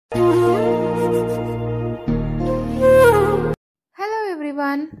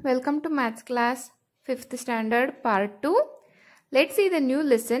everyone, welcome to Maths class 5th standard part 2. Let's see the new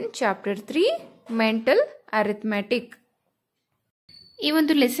lesson chapter 3 mental arithmetic. ಈ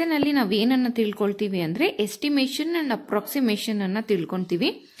ಒಂದು lesson ಅಲ್ಲಿ ನಾವು ಏನನ್ನ ತಿಳ್ಕೊಳ್ತೀವಿ ಅಂದ್ರೆ ಎಸ್ಟಿಮೇಷನ್ ಅಂಡ್ ಅಪ್ರಾಕ್ಸಿಮೇಷನ್ ಅನ್ನ ತಿಳ್ಕೊಂತೀವಿ.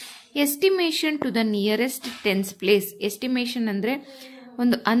 Estimation to the nearest tense place. Estimation ಅಂದ್ರೆ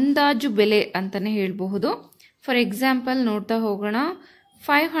ಒಂದು ಅಂದಾಜು ಬೆಲೆ ಅಂತಾನೆ ಹೇಳಬಹುದು. ಫಾರ್ ಎಕ್ಸಾಂಪಲ್ ನೋಡ್ತಾ ಹೋಗೋಣ.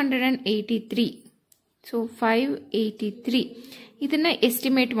 583. ಸೊ 583 ಇದನ್ನ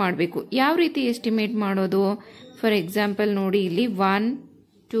ಎಸ್ಟಿಮೇಟ್ ಮಾಡಬೇಕು. ಯಾವ ರೀತಿ ಎಸ್ಟಿಮೇಟ್ ಮಾಡೋದು? ಫಾರ್ ಎಕ್ಸಾಂಪಲ್ ನೋಡಿ, ಇಲ್ಲಿ 1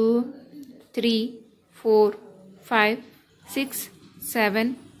 2 3 4 5 6 7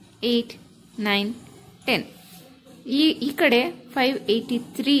 8 9 10. ಈ ಕಡೆ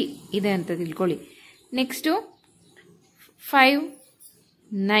 583 ಇದೆ ಅಂತ ತಿಳ್ಕೊಳ್ಳಿ. ನೆಕ್ಸ್ಟು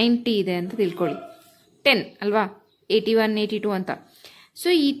 590 ಇದೆ ಅಂತ ತಿಳ್ಕೊಳ್ಳಿ. 10 ಅಲ್ವಾ, 81 82 ಅಂತ. ಸೊ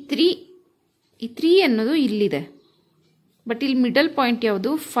ಈ 3 ಅನ್ನೋದು ಇಲ್ಲಿದೆ. ಬಟ್ ಇಲ್ಲಿ ಮಿಡಲ್ ಪಾಯಿಂಟ್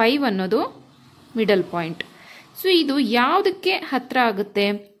ಯಾವುದು? 5 ಅನ್ನೋದು ಮಿಡಲ್ ಪಾಯಿಂಟ್. ಸೊ ಇದು ಯಾವುದಕ್ಕೆ ಹತ್ರ ಆಗುತ್ತೆ?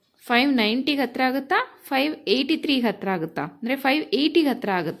 590ಗೆ ಹತ್ರ ಆಗುತ್ತಾ? 583ಗೆ ಹತ್ರ ಆಗುತ್ತಾ? ಅಂದರೆ 580ಗೆ ಹತ್ರ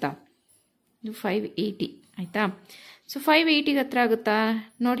ಆಗುತ್ತಾ? ಇದು 580 ಆಯ್ತಾ? ಸೊ 580ಗೆ ಹತ್ರ ಆಗುತ್ತಾ?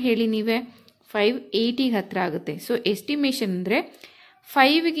 ನೋಡಿ ಹೇಳಿ ನೀವೇ. 580ಗೆ ಹತ್ರ ಆಗುತ್ತೆ. ಸೊ ಎಸ್ಟಿಮೇಷನ್ ಅಂದರೆ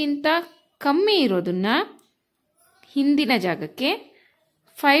 5ಗಿಂತ ಕಮ್ಮಿ ಇರೋದನ್ನ ಹಿಂದಿನ ಜಾಗಕ್ಕೆ,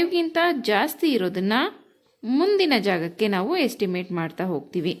 5ಗಿಂತ ಜಾಸ್ತಿ ಇರೋದನ್ನ ಮುಂದಿನ ಜಾಗಕ್ಕೆ ನಾವು ಎಸ್ಟಿಮೇಟ್ ಮಾಡ್ತಾ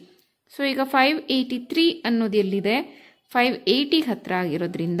ಹೋಗ್ತೀವಿ. ಸೊ ಈಗ 583 ಅನ್ನೋದು ಎಲ್ಲಿದೆ? 580ಗೆ ಹತ್ರ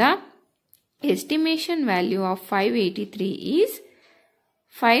ಆಗಿರೋದ್ರಿಂದ ಎಸ್ಟಿಮೇಷನ್ ವ್ಯಾಲ್ಯೂ ಆಫ್ 583 ಈಸ್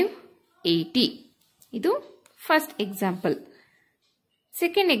 580. ಇದು ಫಸ್ಟ್ ಎಕ್ಸಾಂಪಲ್.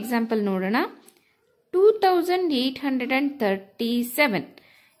 ಸೆಕೆಂಡ್ ಎಕ್ಸಾಂಪಲ್ ನೋಡೋಣ. 2837.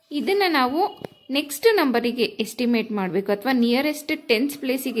 ಇದನ್ನ ನಾವು ನೆಕ್ಸ್ಟ್ ನಂಬರಿಗೆ ಎಸ್ಟಿಮೇಟ್ ಮಾಡಬೇಕು, ಅಥವಾ ನಿಯರೆಸ್ಟ್ ಟೆನ್ಸ್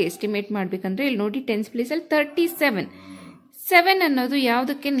ಪ್ಲೇಸಿಗೆ ಎಸ್ಟಿಮೇಟ್ ಮಾಡಬೇಕಂದ್ರೆ ಇಲ್ಲಿ ನೋಡಿ, ಟೆನ್ಸ್ ಪ್ಲೇಸಲ್ಲಿ 37. 7 ಅನ್ನೋದು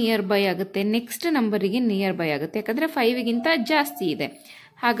ಯಾವುದಕ್ಕೆ ನಿಯರ್ ಬೈ ಆಗುತ್ತೆ? ನೆಕ್ಸ್ಟ್ ನಂಬರಿಗೆ ನಿಯರ್ ಬೈ ಆಗುತ್ತೆ, ಯಾಕಂದ್ರೆ 5ಗಿಂತ ಜಾಸ್ತಿ ಇದೆ.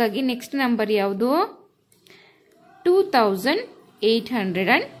 ಹಾಗಾಗಿ ನೆಕ್ಸ್ಟ್ ನಂಬರ್ ಯಾವುದು?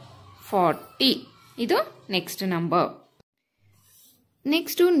 2840. ಇದು next number.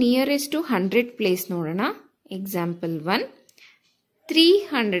 Next nearest 100 place ನೋಡೋಣ. ಎಕ್ಸಾಂಪಲ್ 1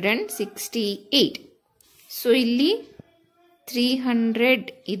 368. ಸೊ ಇಲ್ಲಿ 300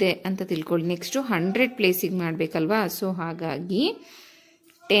 ಇದೆ ಅಂತ ತಿಳ್ಕೊಳ್ಳಿ. ನೆಕ್ಸ್ಟ್ 100 ಪ್ಲೇಸಿಗೆ ಮಾಡಬೇಕಲ್ವಾ? ಸೊ ಹಾಗಾಗಿ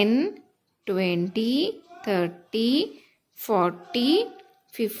 10 20 30 40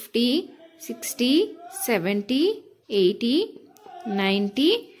 50 60 70 80 90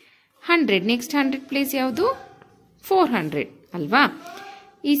 100. ನೆಕ್ಸ್ಟ್ 100 ಪ್ಲೇಸ್ ಯಾವುದು? 400 ಅಲ್ವಾ?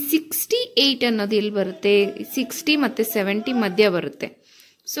 ಈ 68 ಅನ್ನೋದು ಎಲ್ಲಿ ಬರುತ್ತೆ? 60 ಮತ್ತು 70 ಮಧ್ಯ ಬರುತ್ತೆ.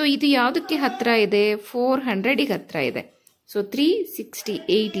 ಸೊ ಇದು ಯಾವುದಕ್ಕೆ ಹತ್ರ ಇದೆ? 400ಗೆ ಹತ್ರ ಇದೆ. So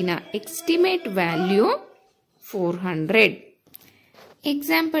 368ನ estimate value 400.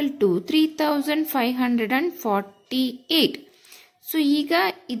 Example 2 3548. So ಈಗ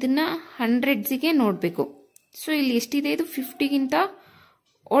ಇದನ್ನ ಹಂಡ್ರೆಡ್ಸಿಗೆ ನೋಡಬೇಕು. ಸೊ ಇಲ್ಲಿ ಎಷ್ಟಿದೆ? ಇದು 50ಗಿಂತ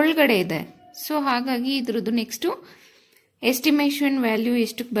ಒಳಗಡೆ ಇದೆ. ಸೊ ಹಾಗಾಗಿ ಇದ್ರದ್ದು ನೆಕ್ಸ್ಟು ಎಸ್ಟಿಮೇಷನ್ ವ್ಯಾಲ್ಯೂ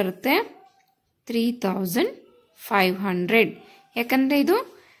ಎಷ್ಟಕ್ಕೆ ಬರುತ್ತೆ? 3500. ಯಾಕಂದರೆ ಇದು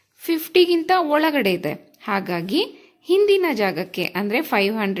 50ಗಿಂತ ಒಳಗಡೆ ಇದೆ. ಹಾಗಾಗಿ ಹಿಂದಿನ ಜಾಗಕ್ಕೆ ಅಂದರೆ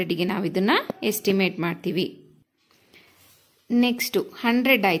 500ಗೆ ನಾವು ಇದನ್ನ ಎಸ್ಟಿಮೇಟ್ ಮಾಡ್ತೀವಿ. ನೆಕ್ಸ್ಟು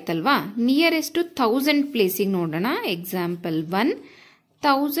 100 ಆಯ್ತಲ್ವಾ? ನಿಯರೆಸ್ಟ್ 1000 ಪ್ಲೇಸಿಗೆ ನೋಡೋಣ. ಎಕ್ಸಾಂಪಲ್ 1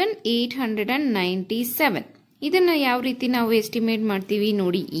 1897. ಇದನ್ನ ಯಾವ ರೀತಿ ನಾವು ಎಸ್ಟಿಮೇಟ್ ಮಾಡ್ತೀವಿ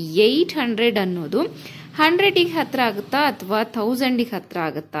ನೋಡಿ. 800 ಅನ್ನೋದು 100ಗೆ ಹತ್ರ ಆಗುತ್ತಾ ಅಥವಾ 1000ಗೆ ಹತ್ರ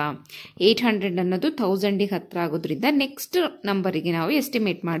ಆಗುತ್ತಾ? 800 ಅನ್ನೋದು 1000ಗೆ ಹತ್ರ ಆಗೋದ್ರಿಂದ ನೆಕ್ಸ್ಟ್ ನಂಬರಿಗೆ ನಾವು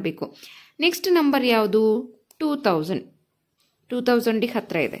ಎಸ್ಟಿಮೇಟ್ ಮಾಡಬೇಕು. ನೆಕ್ಸ್ಟ್ ನಂಬರ್ ಯಾವುದು? 2000. 2000ಗೆ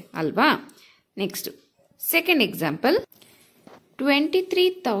ಹತ್ರ ಇದೆ ಅಲ್ವಾ? Next second example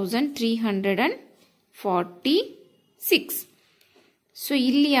 23346. ಸೊ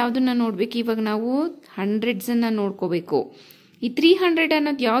ಇಲ್ಲಿ ಯಾವುದನ್ನ ನೋಡ್ಬೇಕು? ಇವಾಗ ನಾವು ಹಂಡ್ರೆಡ್ಸನ್ನ ನೋಡ್ಕೋಬೇಕು. ಈ 300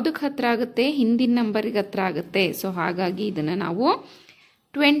 ಅನ್ನೋದು ಯಾವುದಕ್ಕೆ ಹತ್ರ ಆಗುತ್ತೆ? ಹಿಂದಿನ ನಂಬರ್ಗೆ ಹತ್ರ ಆಗುತ್ತೆ. ಸೊ ಹಾಗಾಗಿ ಇದನ್ನ ನಾವು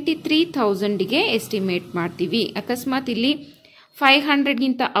 23,000ಗೆ ಎಸ್ಟಿಮೇಟ್ ಮಾಡ್ತೀವಿ. ಅಕಸ್ಮಾತ್ ಇಲ್ಲಿ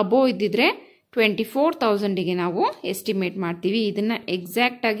 500ಗಿಂತ ಅಬೋವ್ ಇದ್ದಿದ್ರೆ 24,000ಗೆ ನಾವು ಎಸ್ಟಿಮೇಟ್ ಮಾಡ್ತೀವಿ. ಇದನ್ನ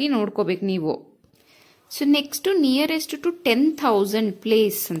ಎಕ್ಸಾಕ್ಟ್ ಆಗಿ ನೋಡ್ಕೋಬೇಕು ನೀವು. So next nearest to 10,000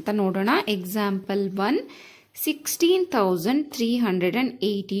 place ಅಂತ ನೋಡೋಣ. ಎಕ್ಸಾಂಪಲ್ 1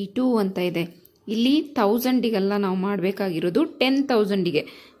 16,382 ಅಂತ ಇದೆ. ಇಲ್ಲಿ 1000ಗೆಲ್ಲ ನಾವು ಮಾಡಬೇಕಾಗಿರೋದು 10,000ಗೆ.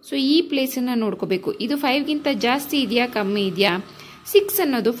 ಸೊ ಈ ಪ್ಲೇಸನ್ನು ನೋಡ್ಕೋಬೇಕು. ಇದು 5ಗಿಂತ ಜಾಸ್ತಿ ಇದೆಯಾ ಕಮ್ಮಿ ಇದೆಯಾ? 6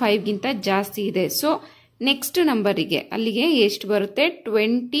 ಅನ್ನೋದು 5ಗಿಂತ ಜಾಸ್ತಿ ಇದೆ. ಸೊ ನೆಕ್ಸ್ಟ್ ನಂಬರಿಗೆ ಅಲ್ಲಿಗೆ ಎಷ್ಟು ಬರುತ್ತೆ?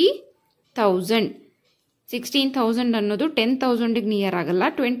 20,000. 16,000 ಅನ್ನೋದು 10,000ಗೆ ನಿಯರ್ ಆಗಲ್ಲ,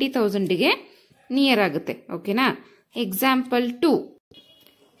 20,000ಗೆ ನಿಯರ್ ಆಗುತ್ತೆ. ಓಕೆನಾ? ಎಕ್ಸಾಂಪಲ್ 2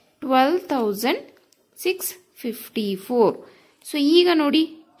 12,654. ಸೊ ಈಗ ನೋಡಿ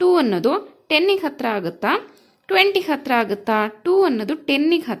 2 ಅನ್ನೋದು 10ಗೆ ಹತ್ರ ಆಗುತ್ತಾ 20ಗೆ ಹತ್ರ ಆಗುತ್ತಾ? 2 ಅನ್ನೋದು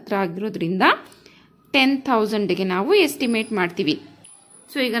 10ಗೆ ಹತ್ರ ಆಗಿರೋದ್ರಿಂದ 10,000ಗೆ ನಾವು ಎಸ್ಟಿಮೇಟ್ ಮಾಡ್ತೀವಿ.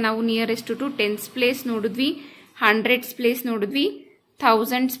 ಸೊ ಈಗ ನಾವು ನಿಯರೆಸ್ಟ್ ಟು ಟೆನ್ಸ್ ಪ್ಲೇಸ್ ನೋಡಿದ್ವಿ, ಹಂಡ್ರೆಡ್ಸ್ ಪ್ಲೇಸ್ ನೋಡಿದ್ವಿ,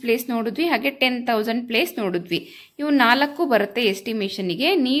 ಥೌಸಂಡ್ಸ್ ಪ್ಲೇಸ್ ನೋಡಿದ್ವಿ, ಹಾಗೆ 10,000 ಪ್ಲೇಸ್ ನೋಡಿದ್ವಿ. ಇವು 4 ಬರುತ್ತೆ ಎಸ್ಟಿಮೇಷನ್ಗೆ.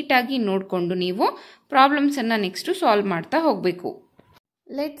 ನೀಟಾಗಿ ನೋಡಿಕೊಂಡು ನೀವು ಪ್ರಾಬ್ಲಮ್ಸ್ ಅನ್ನ ನೆಕ್ಸ್ಟ್ ಸಾಲ್ವ್ ಮಾಡ್ತಾ ಹೋಗಬೇಕು.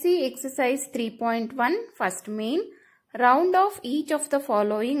 Let's see exercise 3.1. First main, round of each of the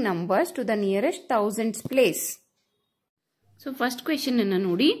following numbers to the nearest thousands place. So first question ಅನ್ನ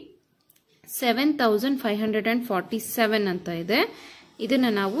ನೋಡಿ, 7,547 ಅಂತ ಇದೆ. ಇದನ್ನ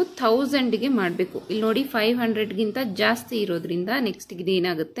ನಾವು 1000ಗೆ ಮಾಡಬೇಕು. ಇಲ್ಲಿ ನೋಡಿ 500ಗಿಂತ ಜಾಸ್ತಿ ಇರೋದ್ರಿಂದ ನೆಕ್ಸ್ಟ್ ಇದು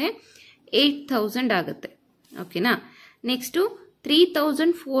ಏನಾಗುತ್ತೆ 8,000 ಆಗುತ್ತೆ. ಓಕೆನಾ. ನೆಕ್ಸ್ಟ್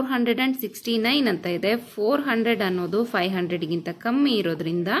 3,469 ಅಂತ ಇದೆ. 400 ಅನ್ನೋದು 500ಗಿಂತ ಕಮ್ಮಿ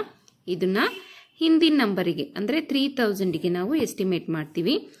ಇರೋದ್ರಿಂದ ಇದನ್ನ ಹಿಂದಿನ ನಂಬರಿಗೆ ಅಂದ್ರೆ 3,000ಗೆ ನಾವು ಎಸ್ಟಿಮೇಟ್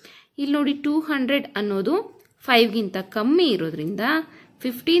ಮಾಡ್ತೀವಿ. ಇಲ್ಲಿ ನೋಡಿ 200 ಅನ್ನೋದು 5ಗಿಂತ ಕಮ್ಮಿ ಇರೋದ್ರಿಂದ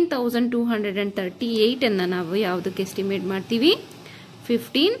 15,238 ಅನ್ನ ನಾವು ಯಾವುದಕ್ಕೆ ಎಸ್ಟಿಮೇಟ್ ಮಾಡ್ತೀವಿ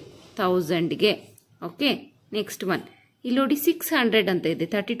 15,000ಗೆ. ಓಕೆ. ನೆಕ್ಸ್ಟ್ ಒನ್, ಇಲ್ಲಿ ನೋಡಿ 600 ಅಂತ ಇದೆ.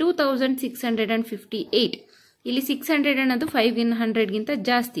 32,658. ಇಲ್ಲಿ 600 ಅನ್ನೋದು 500ಗಿಂತ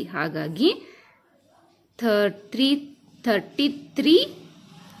ಜಾಸ್ತಿ, ಹಾಗಾಗಿ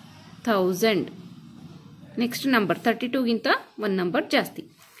 33,000. ನೆಕ್ಸ್ಟ್ ನಂಬರ್ 32ಗಿಂತ 1 ನಂಬರ್ ಜಾಸ್ತಿ.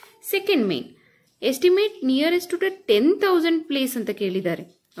 Second main, estimate nearest to 10,000 place ಅಂತ ಕೇಳಿದ್ದಾರೆ.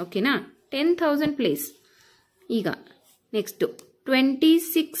 ಓಕೆನಾ. 10,000 ಪ್ಲೇಸ್. ಈಗ ನೆಕ್ಸ್ಟ್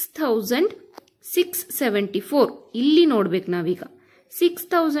 26,674. ಇಲ್ಲಿ ನೋಡ್ಬೇಕು ನಾವೀಗ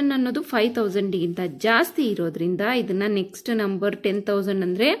 6,000 ಅನ್ನೋದು 5,000ಗಿಂತ ಜಾಸ್ತಿ ಇರೋದ್ರಿಂದ ಇದನ್ನ ನೆಕ್ಸ್ಟ್ ನಂಬರ್ 10,000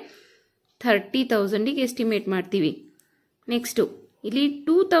 ಅಂದ್ರೆ 30,000ಗೆ ಎಸ್ಟಿಮೇಟ್ ಮಾಡ್ತೀವಿ. ನೆಕ್ಸ್ಟ್ ಇಲ್ಲಿ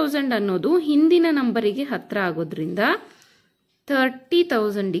 2,000 ಅನ್ನೋದು ಹಿಂದಿನ ನಂಬರಿಗೆ ಹತ್ರ ಆಗೋದ್ರಿಂದ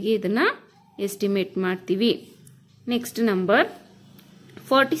 30,000ಗೆ ಇದನ್ನ ಎಸ್ಟಿಮೇಟ್ ಮಾಡ್ತೀವಿ. Next number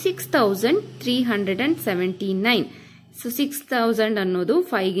 46,379. ಸೊ 6,000 ಅನ್ನೋದು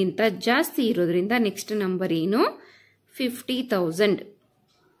 5ಗಿಂತ ಜಾಸ್ತಿ ಇರೋದ್ರಿಂದ ನೆಕ್ಸ್ಟ್ ನಂಬರ್ ಏನು 50,000.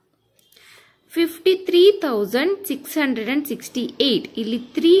 53,668. ಇಲ್ಲಿ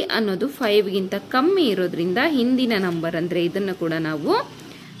 3 ಅನ್ನೋದು 5ಗಿಂತ ಕಮ್ಮಿ ಇರೋದ್ರಿಂದ ಹಿಂದಿನ ನಂಬರ್ ಅಂದ್ರೆ ಇದನ್ನು ಕೂಡ ನಾವು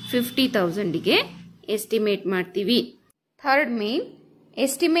 50,000ಗೆ ಎಸ್ಟಿಮೇಟ್ ಮಾಡ್ತೀವಿ. Third main,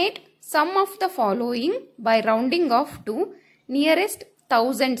 estimate some of the following by rounding of to nearest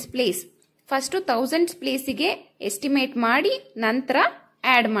thousands place. First thousands ಪ್ಲೇಸಿಗೆ ಎಸ್ಟಿಮೇಟ್ ಮಾಡಿ ನಂತರ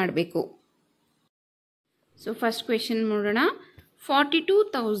ಆಡ್ ಮಾಡಬೇಕು. ಸೊ ಫಸ್ಟ್ ಕ್ವೆಶನ್ ನೋಡೋಣ.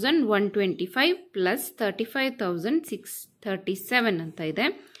 42,125 ಪ್ಲಸ್ 35,637 ಅಂತ ಇದೆ.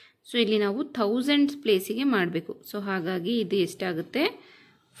 ಸೊ ಇಲ್ಲಿ ನಾವು ಥೌಸಂಡ್ಸ್ ಪ್ಲೇಸಿಗೆ ಮಾಡಬೇಕು. ಸೊ ಹಾಗಾಗಿ ಇದು ಎಷ್ಟಾಗುತ್ತೆ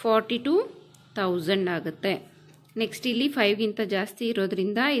 42,000 ಆಗುತ್ತೆ. ನೆಕ್ಸ್ಟ್ ಇಲ್ಲಿ 5ಗಿಂತ ಜಾಸ್ತಿ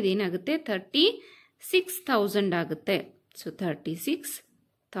ಇರೋದ್ರಿಂದ ಇದೇನಾಗುತ್ತೆ 36,000 ಆಗುತ್ತೆ. ಸೊ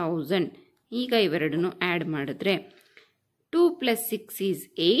 36,000. ಈಗ ಇವೆರಡನ್ನು ಆಡ್ ಮಾಡಿದ್ರೆ 2 + 6 is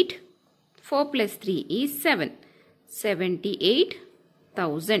 8, 4 + 3 is 7,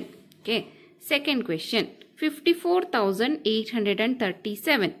 78,000. Okay. Second question,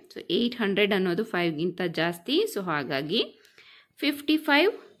 54,837. So 800 ಅನ್ನೋದು 5ಗಿಂತ ಜಾಸ್ತಿ, ಸೊ ಹಾಗಾಗಿ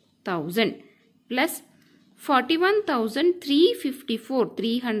 55,000 ಪ್ಲಸ್ 41,354.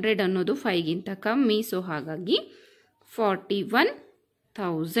 300 ಅನ್ನೋದು 5ಗಿಂತ ಕಮ್ಮಿ, ಸೊ ಹಾಗಾಗಿ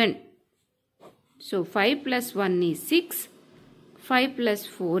 41,000. So 5 + 1 is 6, 5 +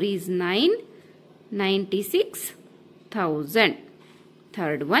 4 is 9, 96,000.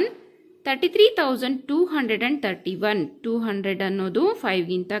 Third one 33,231. 200 ಅನ್ನೋದು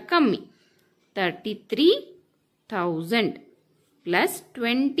 5ಗಿಂತ ಕಮ್ಮಿ, 33,000 ಪ್ಲಸ್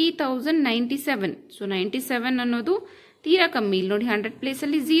 20,097. ಸೊ 97 ಅನ್ನೋದು ತೀರಾ ಕಮ್ಮಿ. ಇಲ್ಲಿ ನೋಡಿ 100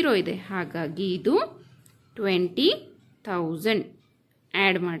 ಪ್ಲೇಸಲ್ಲಿ 0 ಇದೆ, ಹಾಗಾಗಿ ಇದು 20,000.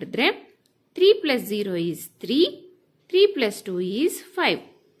 ಆಡ್ ಮಾಡಿದ್ರೆ 3 + 0 is 3, 3 + 2 is 5,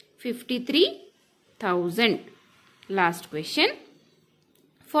 53,000. Last question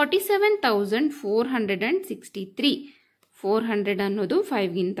 47,463. 400 ಅನ್ನೋದು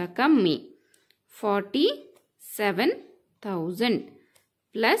 5ಗಿಂತ ಕಮ್ಮಿ, 47,000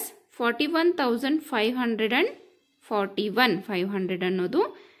 ಪ್ಲಸ್ 41,541. 500 ಅನ್ನೋದು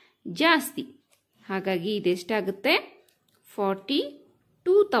ಜಾಸ್ತಿ, ಹಾಗಾಗಿ ಇದೆಷ್ಟಾಗುತ್ತೆ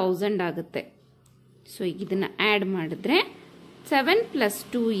 42,000 ಆಗುತ್ತೆ. ಸೊ ಇದನ್ನು ಆಡ್ ಮಾಡಿದ್ರೆ 7 +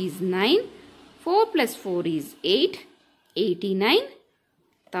 2 is 9, 4 + 4 is 8,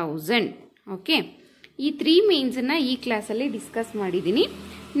 89,000. ಓಕೆ. ಈ 3 ಮೇನ್ಸನ್ನು ಈ ಕ್ಲಾಸಲ್ಲಿ ಡಿಸ್ಕಸ್ ಮಾಡಿದ್ದೀನಿ.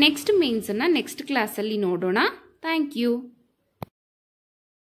 ನೆಕ್ಸ್ಟ್ ಮೇನ್ಸನ್ನು ನೆಕ್ಸ್ಟ್ ಕ್ಲಾಸಲ್ಲಿ ನೋಡೋಣ. Thank you.